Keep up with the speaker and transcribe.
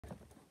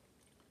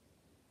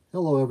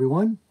Hello,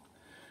 everyone.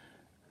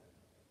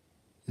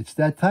 It's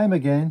that time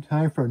again,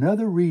 time for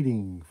another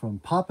reading from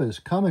Papa's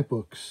Comic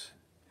Books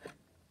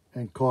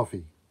and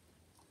Coffee.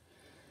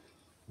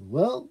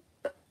 Well,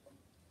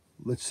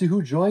 let's see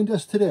who joined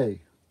us today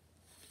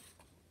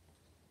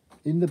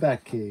in the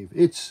Batcave.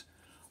 It's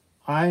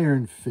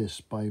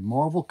Ironfist by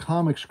Marvel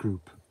Comics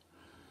Group.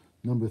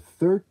 Number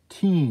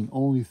 13,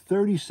 only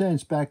 30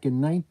 cents back in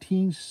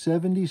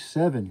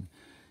 1977.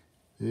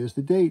 There's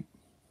the date.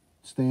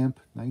 Stamp,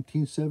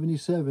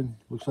 1977.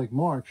 Looks like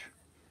March.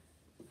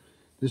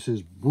 This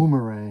is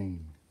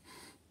Boomerang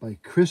by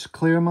Chris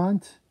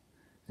Claremont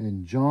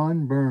and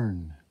John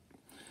Byrne.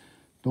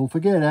 Don't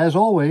forget, as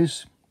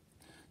always,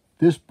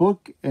 this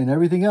book and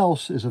everything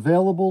else is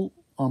available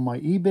on my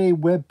eBay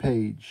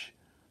webpage,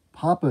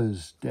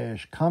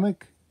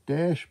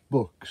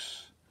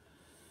 papas-comic-books.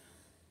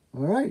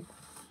 All right,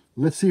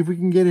 let's see if we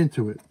can get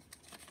into it.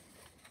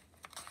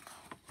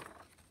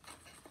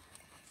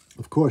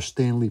 Of course,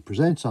 Stan Lee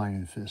presents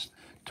Iron Fist.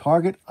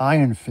 Target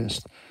Iron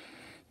Fist.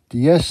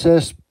 The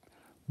SS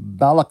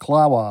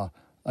Balaclava,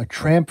 a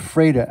tramp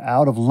freighter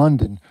out of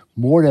London,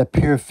 moored at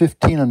Pier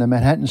 15 on the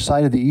Manhattan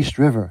side of the East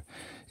River.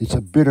 It's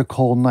a bitter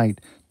cold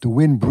night. The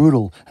wind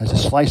brutal as it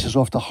slices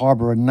off the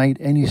harbor, a night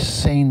any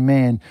sane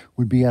man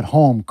would be at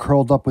home,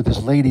 curled up with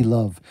his lady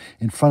love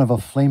in front of a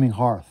flaming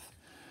hearth.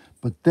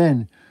 But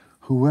then,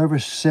 whoever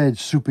said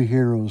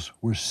superheroes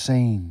were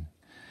sane?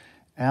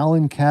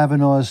 Alan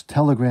Kavanaugh's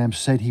telegram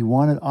said he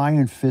wanted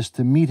Iron Fist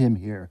to meet him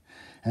here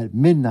at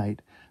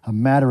midnight, a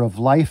matter of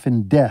life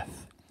and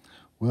death.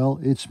 Well,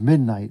 it's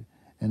midnight,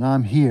 and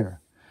I'm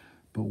here.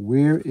 But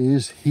where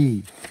is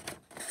he?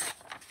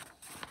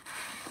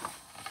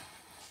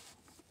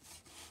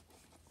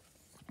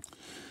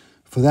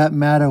 For that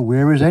matter,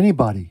 where is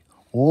anybody?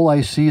 All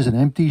I see is an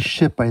empty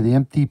ship by the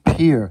empty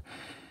pier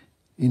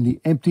in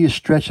the emptiest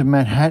stretch of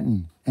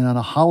Manhattan, and on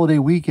a holiday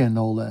weekend,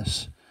 no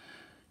less.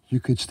 You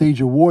could stage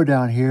a war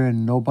down here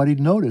and nobody'd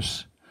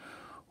notice.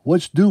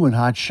 What's doing,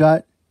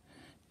 hotshot?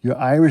 Your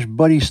Irish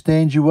buddy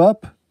stand you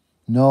up?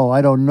 No,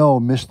 I don't know,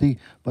 Misty,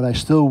 but I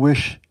still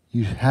wish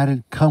you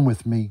hadn't come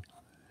with me.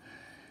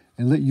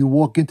 And let you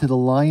walk into the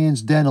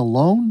lion's den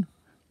alone?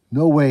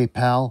 No way,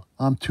 pal.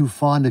 I'm too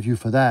fond of you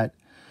for that.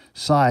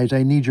 Besides,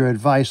 I need your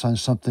advice on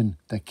something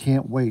that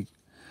can't wait.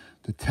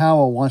 The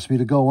tower wants me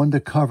to go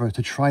undercover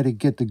to try to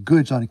get the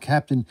goods on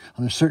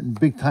a certain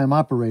big-time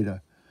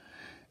operator.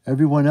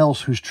 Everyone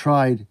else who's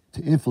tried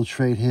to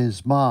infiltrate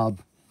his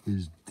mob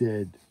is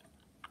dead.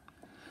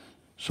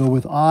 So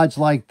with odds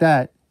like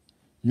that,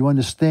 you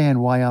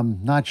understand why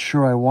I'm not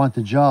sure I want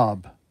the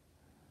job.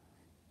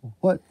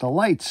 What? The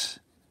lights?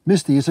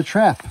 Misty, it's a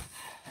trap.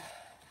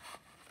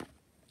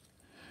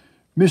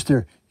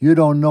 Mister, you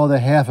don't know the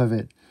half of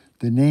it.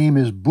 The name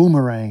is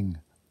Boomerang.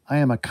 I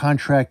am a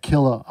contract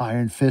killer,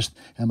 Iron Fist,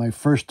 and my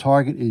first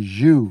target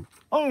is you.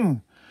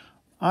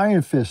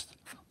 Iron Fist,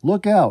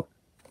 look out.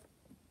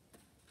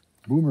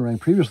 Boomerang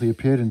previously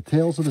appeared in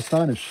Tales of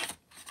Astonish.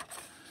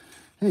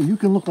 Hey, you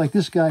can look like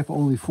this guy for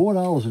only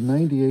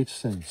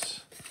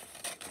 $4.98.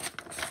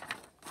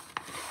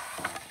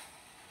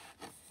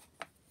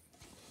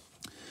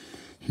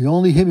 He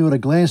only hit me with a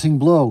glancing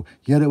blow,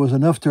 yet it was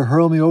enough to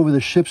hurl me over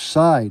the ship's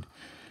side,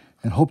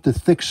 and hope the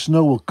thick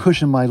snow will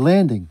cushion my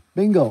landing.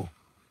 Bingo!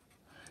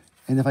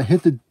 And if I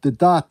hit the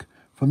dock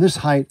from this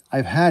height,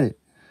 I've had it.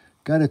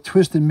 Got to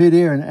twist in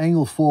midair and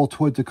angle fall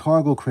toward the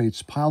cargo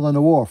crates piled on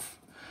the wharf.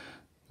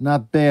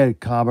 Not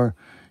bad, Cobber.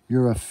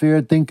 You're a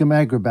fair dinkum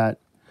acrobat.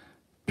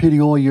 Pity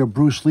all your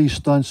Bruce Lee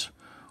stunts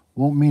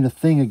won't mean a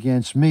thing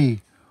against me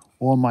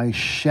or my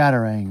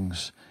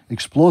shatterangs.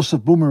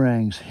 Explosive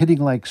boomerangs hitting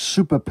like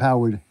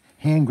super-powered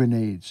hand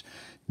grenades.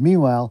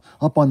 Meanwhile,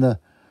 up on the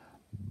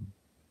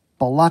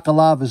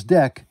Balaclava's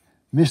deck,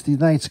 Misty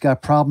Knight's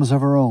got problems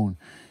of her own.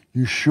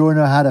 You sure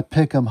know how to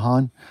pick 'em,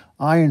 hon.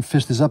 Iron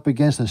Fist is up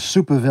against a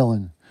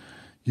supervillain.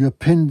 You're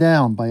pinned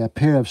down by a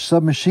pair of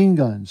submachine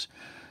guns.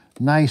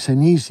 Nice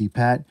and easy,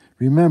 Pat.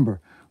 Remember,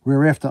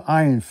 we're after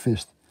Iron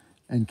Fist,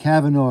 and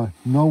Kavanaugh,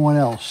 no one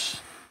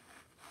else.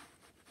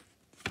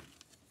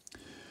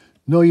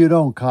 No, you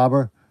don't,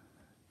 Cobber.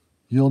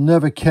 You'll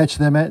never catch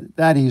them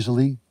that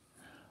easily.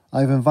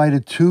 I've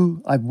waited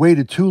too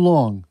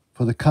long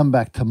for the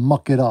comeback to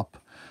muck it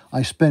up.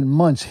 I spent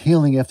months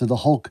healing after the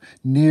Hulk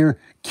near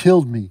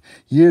killed me,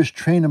 years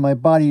training my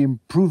body,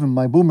 improving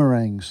my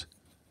boomerangs,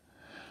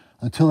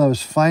 until I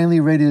was finally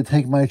ready to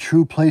take my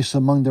true place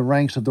among the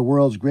ranks of the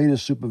world's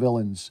greatest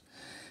supervillains.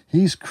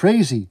 He's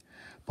crazy,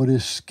 but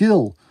his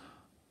skill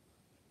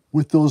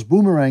with those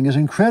boomerangs is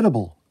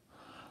incredible.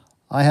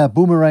 I have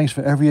boomerangs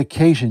for every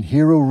occasion,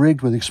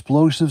 hero-rigged with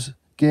explosives,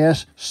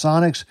 gas,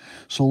 sonics.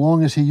 So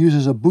long as he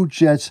uses a boot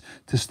jets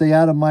to stay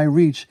out of my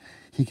reach,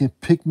 he can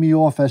pick me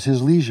off at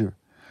his leisure.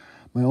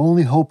 My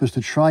only hope is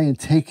to try and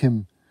take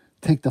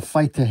the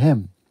fight to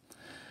him.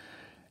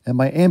 And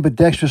my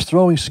ambidextrous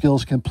throwing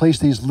skills can place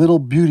these little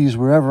beauties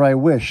wherever I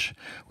wish,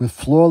 with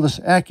flawless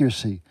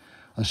accuracy.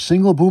 A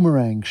single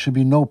boomerang should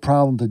be no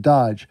problem to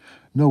dodge.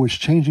 No, it's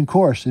changing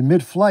course in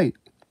mid-flight.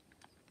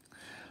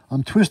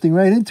 I'm twisting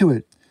right into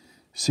it.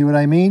 See what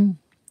I mean?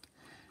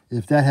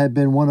 If that had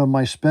been one of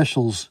my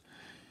specials,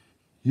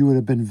 you would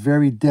have been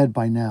very dead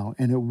by now,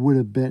 and it would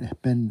have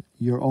been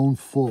your own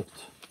fault.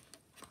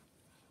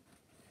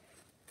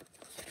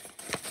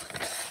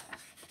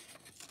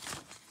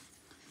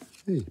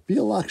 Hey, be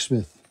a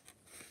locksmith.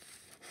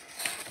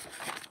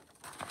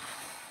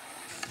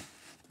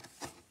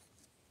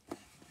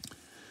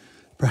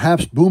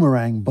 Perhaps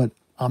Boomerang, but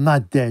I'm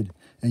not dead,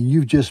 and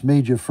you've just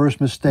made your first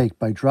mistake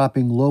by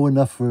dropping low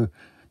enough for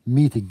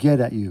me to get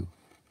at you.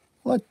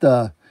 What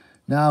the?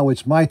 Now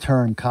it's my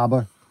turn,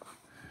 Cobber.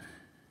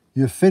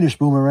 You're finished,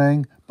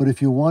 Boomerang, but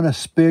if you want to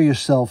spare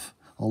yourself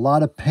a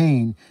lot of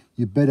pain,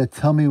 you better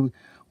tell me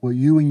what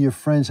you and your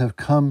friends have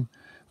come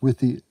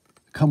with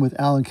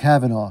Alan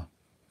Kavanaugh.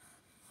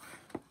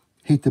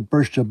 Hate to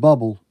burst your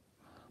bubble,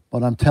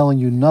 but I'm telling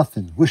you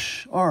nothing.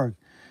 Whoosh, arg.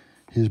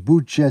 His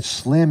boot jets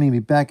slamming me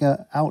back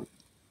out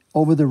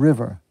over the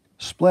river.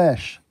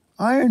 Splash.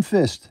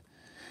 Ironfist.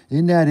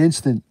 In that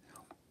instant,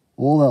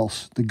 all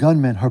else, the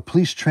gunman, her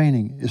police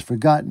training, is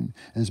forgotten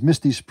as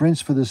Misty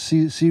sprints for the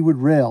seaward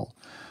rail.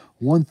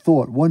 One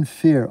thought, one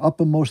fear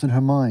uppermost in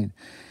her mind.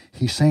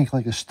 He sank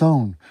like a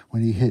stone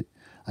when he hit.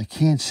 I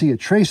can't see a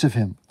trace of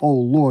him. Oh,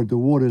 Lord, the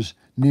water's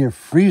near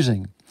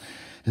freezing.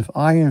 If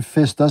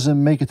Ironfist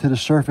doesn't make it to the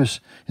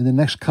surface in the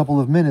next couple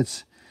of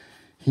minutes,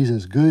 he's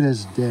as good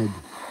as dead.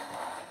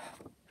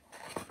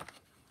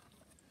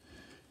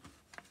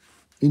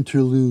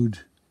 Interlude.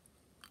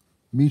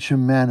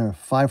 Meacham Manor,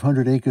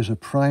 500 acres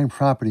of prime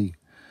property,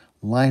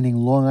 lining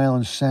Long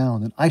Island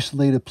Sound, an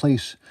isolated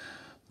place,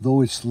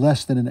 though it's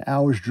less than an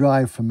hour's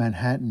drive from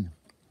Manhattan.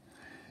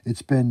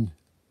 It's been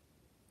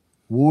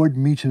Ward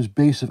Meacham's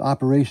base of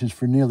operations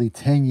for nearly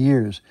 10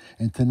 years,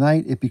 and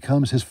tonight it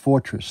becomes his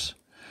fortress.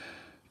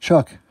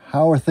 Chuck,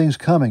 how are things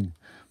coming?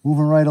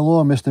 Moving right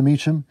along, Mr.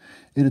 Meacham.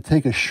 It'd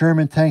take a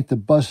Sherman tank to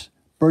burst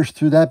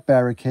through that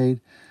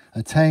barricade.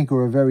 A tank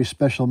or a very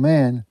special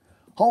man.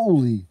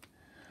 Holy!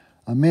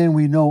 A man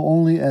we know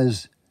only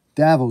as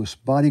Davos,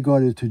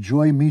 bodyguarded to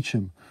Joy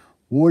Meacham.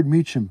 Ward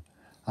Meacham,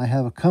 I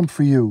have come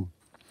for you.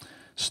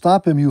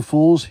 Stop him, you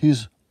fools.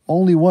 He's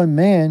only one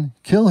man.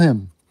 Kill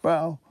him.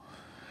 Wow.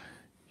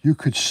 You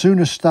could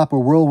sooner stop a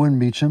whirlwind,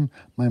 Meacham.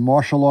 My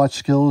martial arts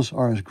skills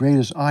are as great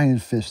as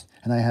Ironfist,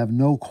 and I have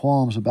no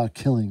qualms about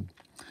killing.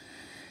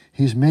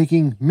 He's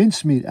making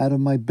mincemeat out of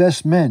my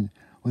best men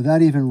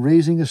without even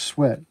raising a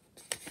sweat.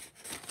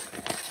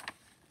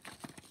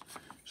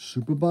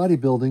 Super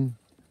bodybuilding.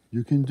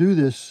 You can do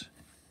this.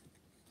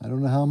 I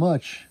don't know how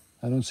much.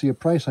 I don't see a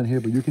price on here,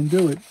 but you can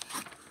do it.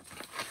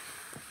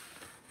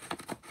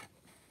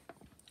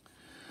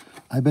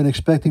 I've been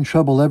expecting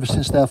trouble ever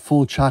since that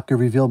fool Chaka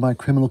revealed my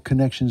criminal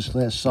connections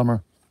last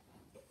summer.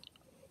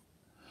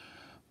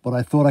 But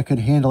I thought I could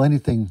handle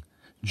anything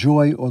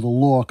Joy or the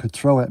law could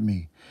throw at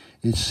me.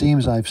 It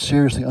seems I've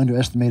seriously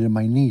underestimated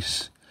my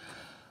niece.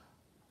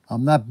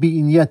 I'm not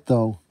beaten yet,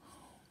 though.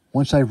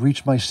 Once I've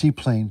reached my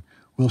seaplane,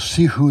 we'll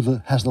see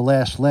who has the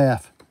last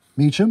laugh.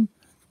 Meacham?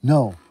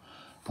 No.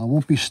 I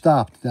won't be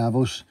stopped,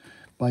 Davos,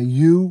 by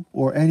you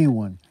or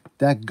anyone.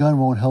 That gun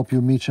won't help you,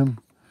 Meacham.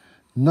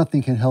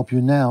 Nothing can help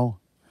you now.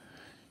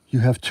 You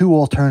have two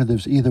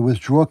alternatives. Either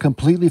withdraw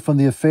completely from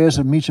the affairs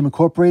of Meacham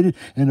Incorporated,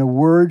 in a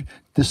word,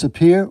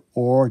 disappear,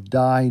 or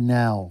die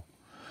now.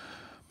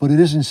 But it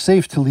isn't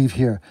safe to leave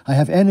here. I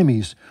have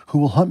enemies who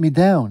will hunt me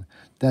down.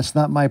 That's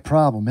not my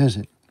problem, is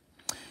it?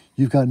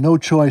 You've got no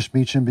choice,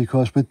 Meacham,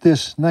 because with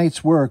this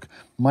night's work,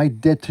 my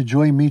debt to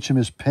Joy Meacham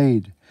is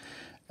paid.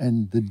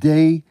 And the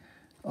day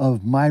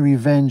of my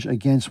revenge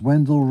against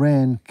Wendell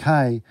Rand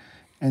Kai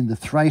and the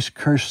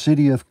thrice-cursed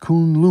city of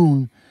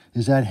Kunlun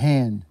is at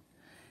hand.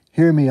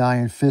 Hear me,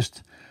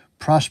 Ironfist.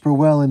 Prosper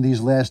well in these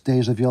last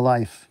days of your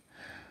life.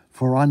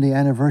 For on the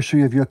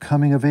anniversary of your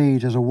coming of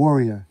age as a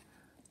warrior,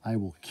 I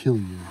will kill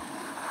you.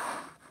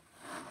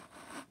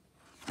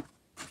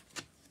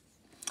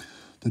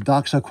 The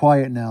docks are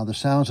quiet now. The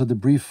sounds of the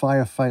brief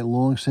firefight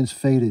long since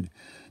faded.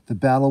 The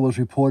battle was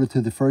reported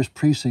to the 1st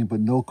Precinct, but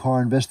no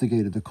car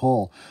investigated the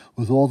call.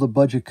 With all the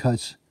budget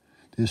cuts,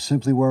 there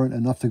simply weren't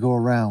enough to go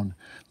around,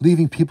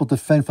 leaving people to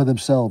fend for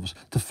themselves,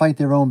 to fight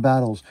their own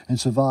battles, and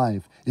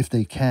survive, if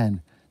they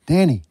can.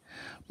 Danny,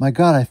 my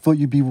God, I thought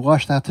you'd be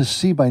washed out to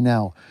sea by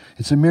now.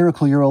 It's a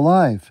miracle you're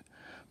alive.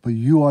 But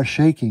you are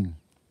shaking.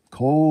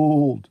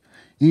 Cold.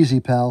 Easy,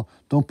 pal.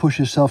 Don't push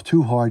yourself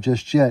too hard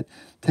just yet.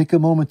 Take a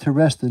moment to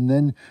rest, and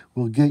then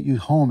we'll get you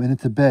home and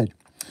into bed.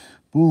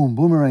 Boom,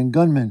 Boomerang,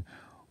 gunman.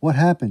 What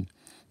happened?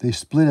 They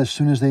split as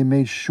soon as they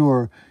made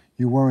sure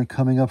you weren't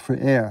coming up for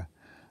air.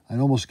 I'd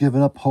almost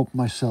given up hope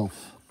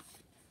myself.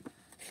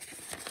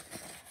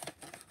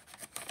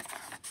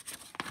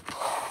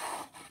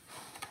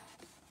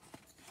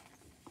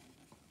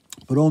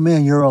 But oh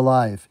man, you're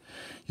alive.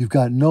 You've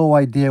got no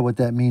idea what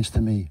that means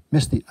to me.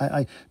 Misty,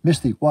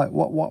 Misty,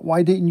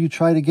 why didn't you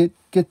try to get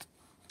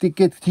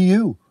to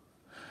you?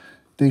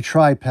 They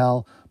tried,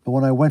 pal, but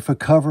when I went for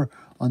cover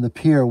on the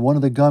pier, one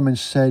of the gunmen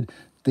said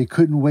they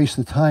couldn't waste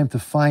the time to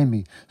find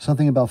me.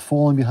 Something about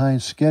falling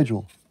behind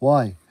schedule.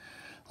 Why?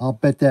 I'll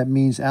bet that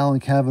means Alan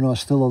Kavanaugh's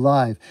still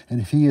alive,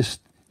 and if he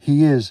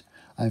is,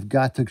 I've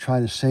got to try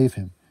to save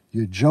him.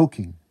 You're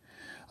joking.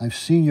 I've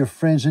seen your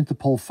friend's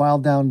Interpol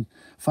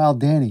file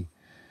Danny.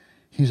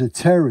 He's a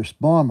terrorist,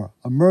 bomber,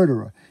 a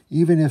murderer.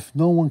 Even if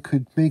no one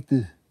could make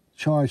the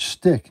charge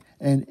stick,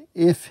 and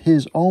if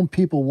his own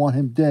people want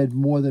him dead,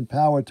 more than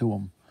power to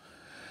him.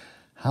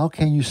 How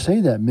can you say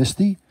that,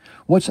 Misty?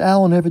 What's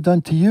Alan ever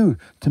done to you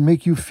to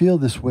make you feel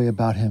this way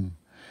about him?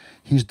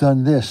 He's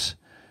done this.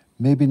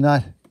 Maybe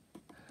not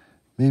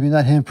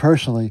him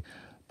personally,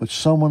 but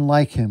someone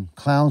like him,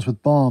 clowns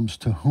with bombs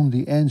to whom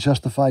the end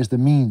justifies the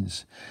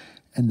means.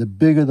 And the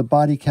bigger the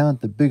body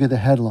count, the bigger the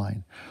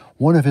headline.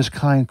 One of his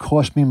kind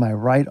cost me my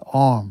right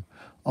arm.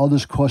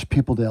 Others cost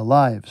people their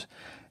lives.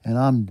 And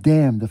I'm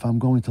damned if I'm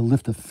going to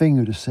lift a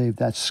finger to save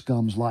that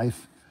scum's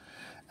life.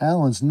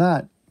 Alan's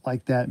not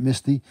like that,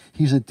 Misty.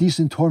 He's a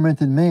decent,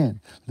 tormented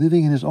man,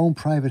 living in his own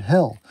private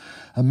hell.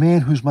 A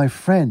man who's my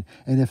friend,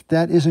 and if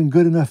that isn't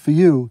good enough for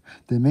you,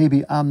 then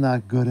maybe I'm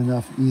not good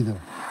enough either.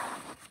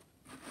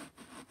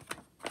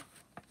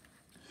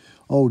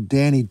 Oh,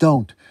 Danny,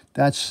 don't.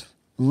 That's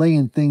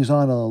laying things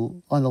on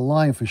the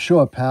line for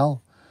sure,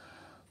 pal.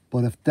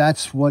 But if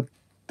that's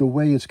the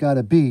way it's got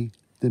to be,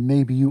 then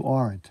maybe you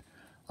aren't.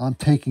 I'm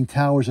taking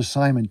Tower's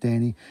assignment,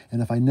 Danny,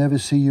 and if I never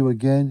see you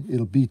again,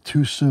 it'll be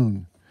too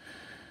soon.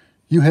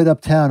 You head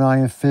uptown,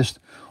 Iron Fist,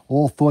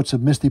 all thoughts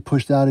of Misty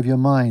pushed out of your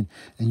mind,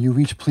 and you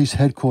reach police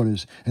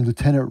headquarters, and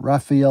Lieutenant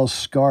Raphael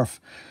Scarf,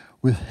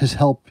 with his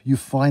help, you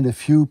find a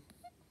few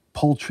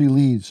paltry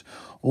leads.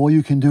 All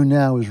you can do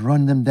now is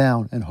run them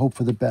down and hope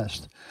for the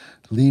best.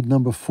 Lead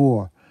number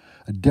 4,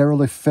 a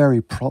derelict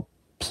ferry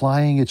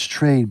plying its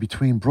trade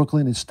between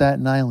Brooklyn and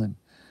Staten Island.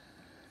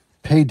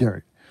 Pay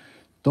dirt.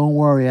 Don't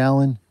worry,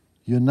 Alan.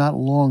 You're not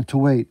long to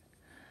wait.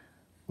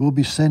 We'll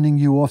be sending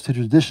you off to the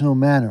traditional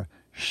manner,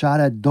 shot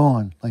at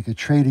dawn like a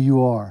traitor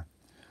you are.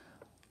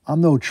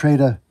 I'm no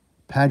traitor,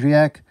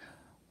 Padriak.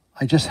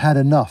 I just had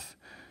enough.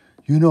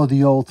 You know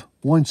the oath,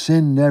 once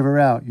in, never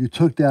out. You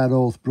took that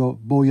oath,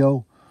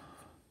 boyo.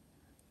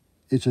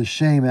 It's a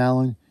shame,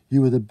 Alan.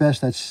 You were the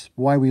best. That's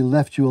why we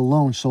left you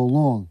alone so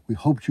long. We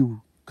hoped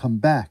you'd come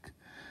back.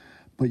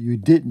 But you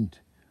didn't.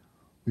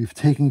 We've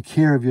taken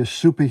care of your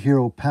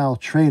superhero pal,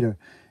 Traitor,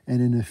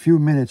 and in a few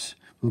minutes,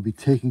 we'll be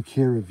taking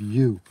care of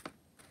you.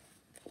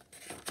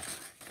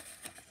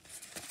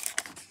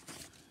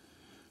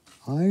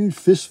 Iron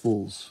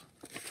Fistfuls.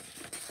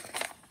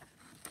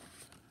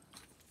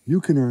 You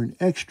can earn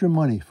extra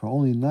money for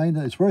only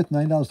 $9. It's worth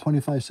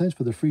 $9.25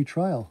 for the free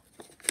trial.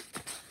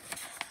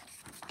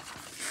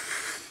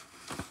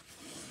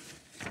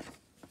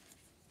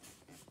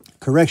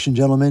 Correction,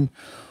 gentlemen.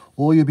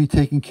 All you'll be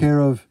taken care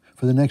of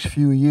for the next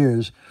few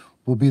years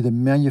will be the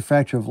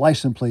manufacture of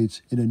license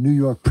plates in a New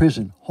York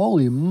prison.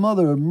 Holy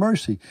mother of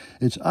mercy.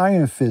 It's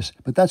Iron Fist,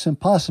 but that's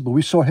impossible.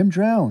 We saw him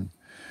drown.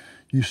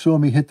 You saw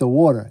me hit the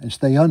water and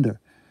stay under.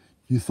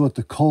 You thought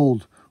the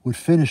cold would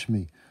finish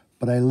me,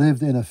 but I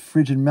lived in a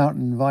frigid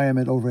mountain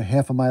environment over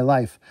half of my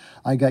life.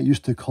 I got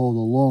used to cold a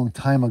long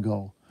time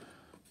ago.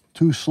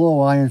 Too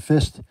slow, Iron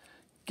Fist.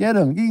 Get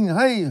him.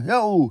 Hey,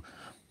 yo.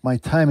 My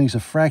timing's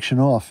a fraction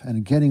off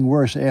and getting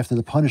worse after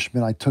the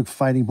punishment I took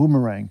fighting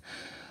Boomerang.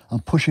 I'm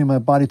pushing my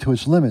body to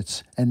its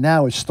limits, and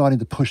now it's starting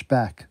to push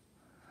back.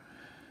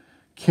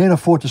 Can't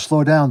afford to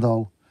slow down,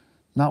 though.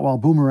 Not while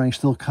Boomerang's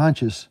still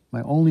conscious.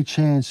 My only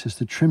chance is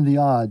to trim the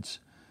odds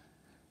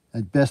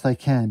as best I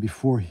can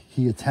before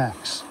he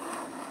attacks.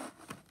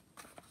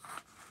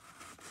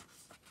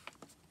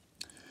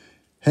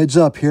 Heads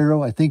up,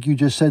 hero. I think you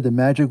just said the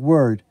magic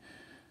word.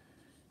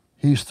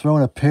 He's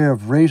thrown a pair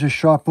of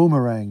razor-sharp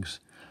boomerangs.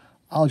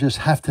 I'll just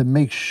have to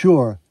make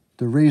sure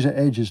the razor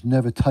edges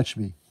never touch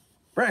me.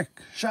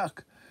 Brick,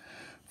 shuck.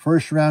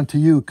 First round to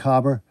you,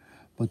 Cobber,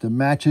 but the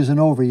match isn't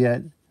over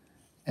yet.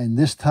 And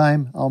this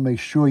time, I'll make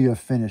sure you're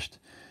finished.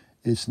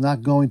 It's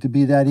not going to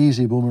be that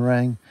easy,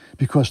 Boomerang,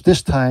 because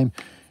this time,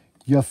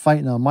 you're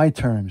fighting on my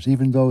terms,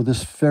 even though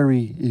this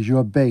ferry is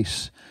your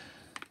base.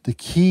 The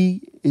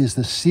key is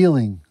the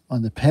ceiling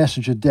on the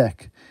passenger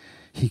deck.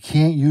 He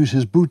can't use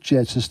his boot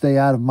jets to stay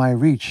out of my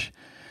reach.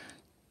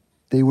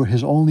 They were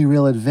his only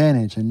real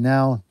advantage, and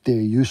now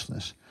they're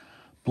useless.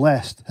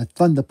 Blast, that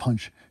thunder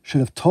punch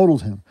should have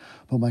totaled him,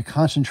 but my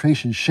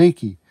concentration's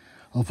shaky.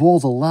 Of all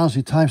the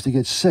lousy times to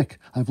get sick,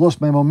 I've lost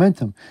my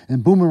momentum,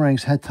 and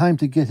Boomerang's had time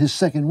to get his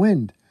second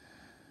wind.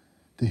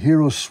 The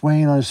hero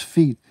swaying on his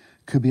feet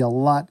could be a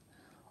lot.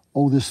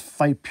 Oh, this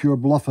fight pure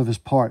bluff of his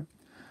part.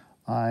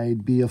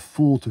 I'd be a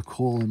fool to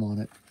call him on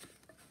it.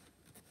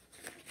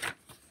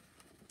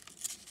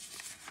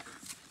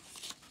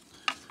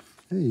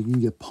 Hey, you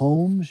can get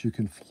poems, you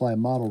can fly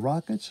model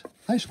rockets.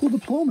 High school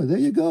diploma, there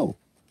you go.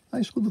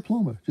 High school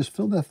diploma, just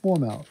fill that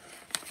form out.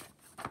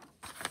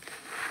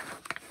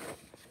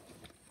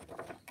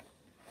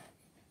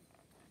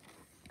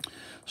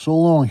 So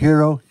long,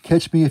 hero.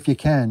 Catch me if you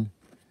can.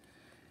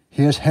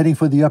 Here's heading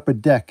for the upper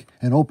deck,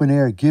 an open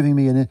air giving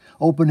me an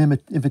open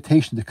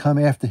invitation to come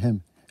after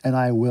him, and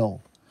I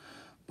will.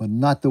 But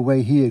not the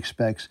way he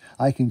expects.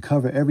 I can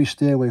cover every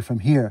stairway from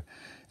here,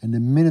 and the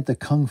minute the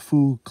Kung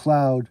Fu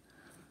Clod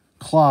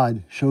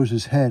shows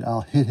his head,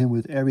 I'll hit him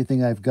with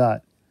everything I've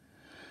got.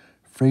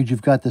 Afraid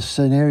you've got the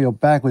scenario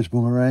backwards,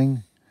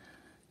 Boomerang.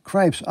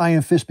 Cripes,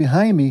 Iron Fist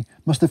behind me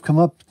must have come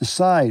up the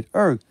side.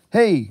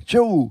 Hey,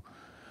 Joe!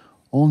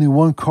 Only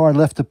one card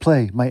left to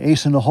play, my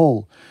ace in the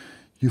hole.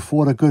 You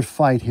fought a good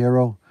fight,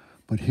 hero,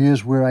 but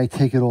here's where I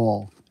take it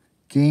all.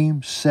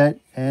 Game,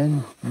 set,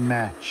 and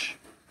match.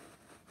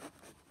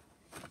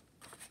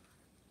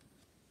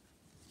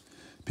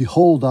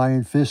 Behold,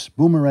 Iron Fist,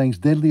 Boomerang's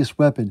deadliest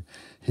weapon,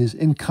 his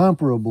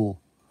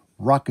incomparable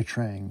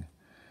Rocketrang.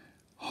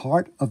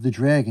 Heart of the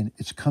dragon,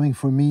 it's coming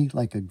for me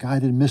like a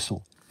guided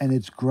missile, and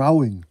it's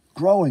growing.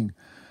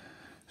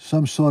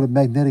 Some sort of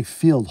magnetic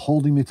field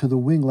holding me to the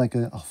wing like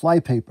a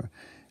flypaper,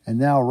 and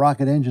now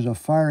rocket engines are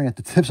firing at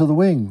the tips of the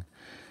wing.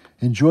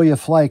 Enjoy your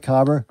flight,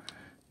 Cobber.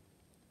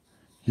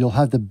 You'll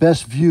have the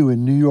best view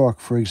in New York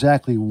for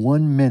exactly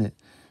 1 minute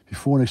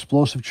before an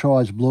explosive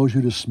charge blows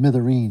you to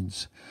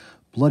smithereens.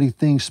 Bloody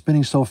things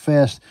spinning so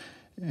fast,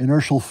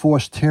 inertial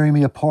force tearing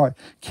me apart.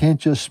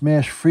 Can't just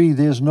smash free.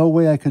 There's no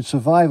way I could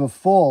survive a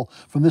fall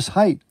from this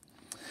height.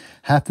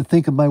 Have to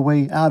think of my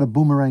way out of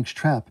Boomerang's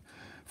trap.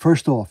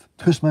 First off,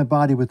 twist my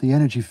body with the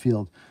energy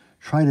field.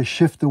 Try to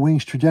shift the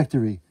wing's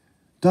trajectory.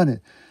 Done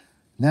it.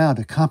 Now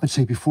to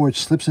compensate before it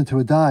slips into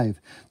a dive.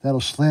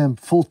 That'll slam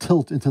full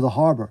tilt into the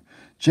harbor.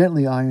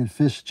 Gently, Iron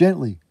Fist,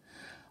 gently.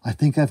 I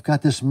think I've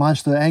got this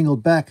monster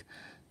angled back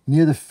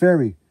near the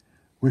ferry.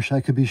 Wish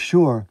I could be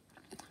sure.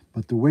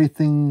 But the way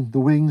the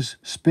wing's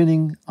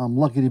spinning, I'm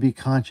lucky to be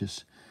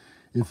conscious.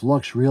 If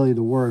luck's really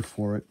the word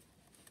for it.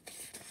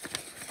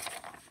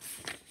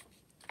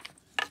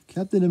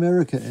 Captain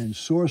America and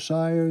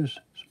Sorcier's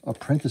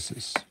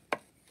Apprentices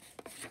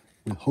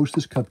with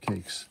Hostess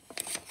Cupcakes.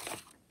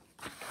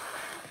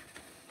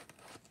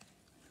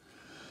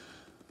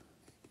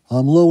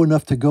 I'm low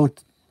enough.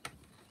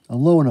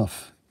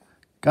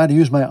 Got to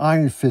use my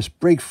Iron Fist.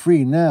 Break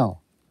free now.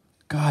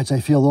 Gods, I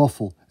feel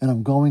awful, and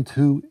I'm going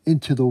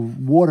into the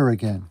water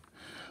again.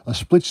 A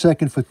split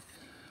second for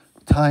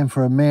time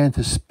for a man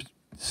to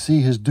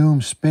see his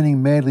doom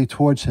spinning madly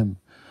towards him.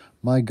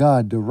 My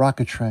God, the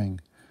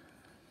Rocketrang.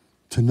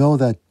 To know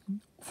that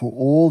for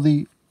all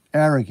the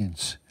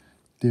arrogance,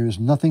 there is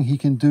nothing he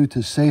can do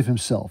to save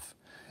himself.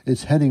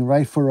 It's heading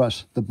right for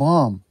us. The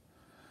bomb.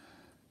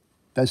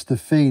 That's the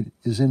fate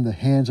is in the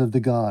hands of the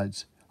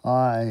gods.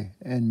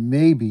 And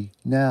maybe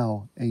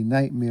now a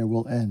nightmare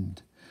will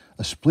end.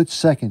 A split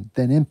second,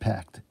 then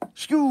impact.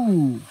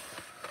 Shoo!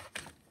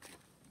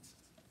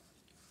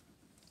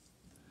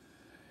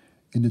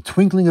 In the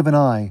twinkling of an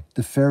eye,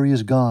 the ferry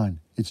is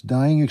gone. Its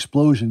dying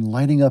explosion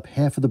lighting up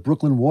half of the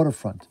Brooklyn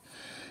waterfront.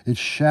 Its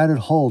shattered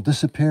hull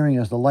disappearing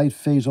as the light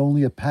fades,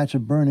 only a patch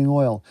of burning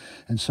oil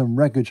and some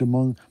wreckage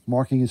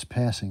marking its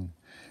passing.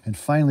 And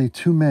finally,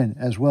 2 men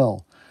as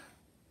well.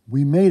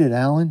 We made it,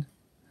 Alan.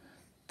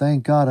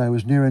 Thank God I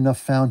was near enough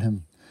found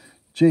him.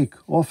 Jake,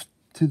 off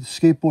to the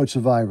skateboard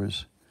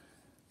survivors.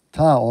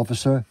 Ta,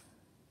 officer.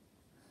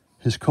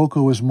 His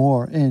cocoa is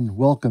more in.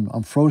 Welcome.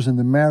 I'm frozen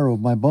the marrow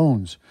of my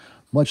bones.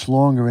 Much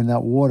longer in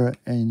that water,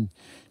 and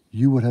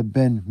you would have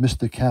been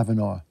Mr.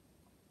 Kavanaugh.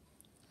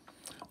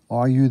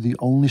 Are you the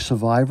only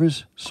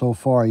survivors? So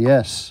far,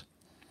 yes.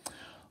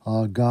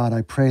 Oh, God,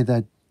 I pray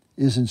that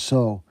isn't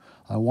so.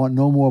 I want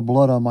no more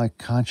blood on my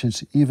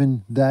conscience,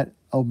 even that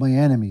of my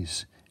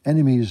enemies.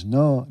 Enemies,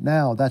 no,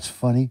 now, that's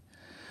funny.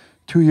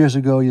 2 years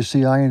ago, you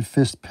see, Iron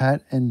Fist,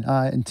 Pat, and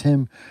I, and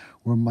Tim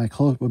were my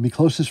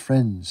closest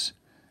friends.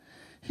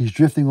 He's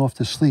drifting off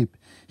to sleep.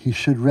 He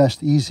should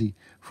rest easy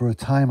for a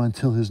time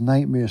until his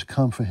nightmares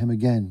come for him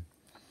again.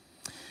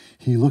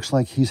 He looks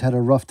like he's had a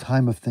rough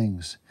time of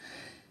things.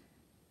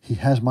 He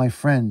has my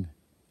friend,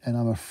 and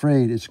I'm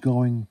afraid it's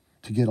going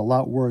to get a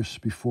lot worse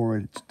before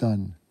it's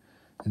done.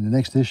 In the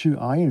next issue,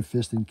 Iron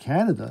Fist in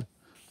Canada.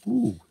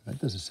 Ooh, that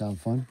doesn't sound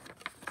fun.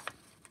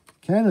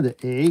 Canada,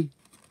 eh?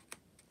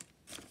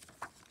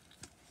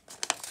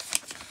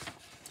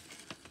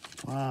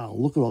 Wow,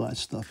 look at all that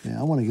stuff, man.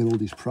 I want to get all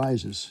these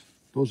prizes.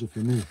 Those are for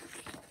me.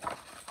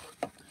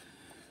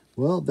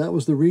 Well, that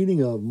was the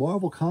reading of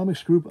Marvel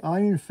Comics Group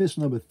Iron Fist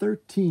number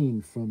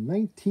 13 from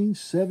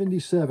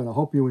 1977. I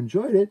hope you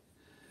enjoyed it.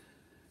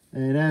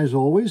 And as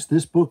always,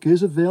 this book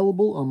is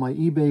available on my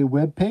eBay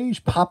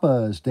webpage,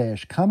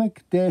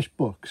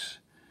 papas-comic-books.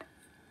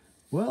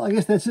 Well, I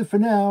guess that's it for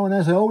now. And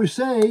as I always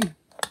say...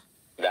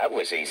 That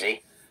was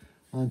easy.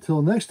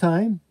 Until next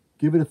time,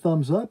 give it a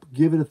thumbs up,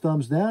 give it a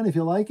thumbs down if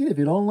you like it. If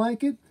you don't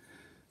like it,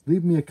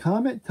 leave me a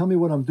comment. Tell me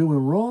what I'm doing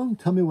wrong.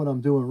 Tell me what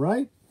I'm doing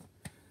right.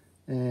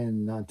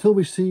 And until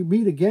we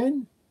meet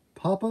again,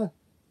 Papa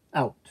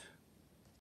out.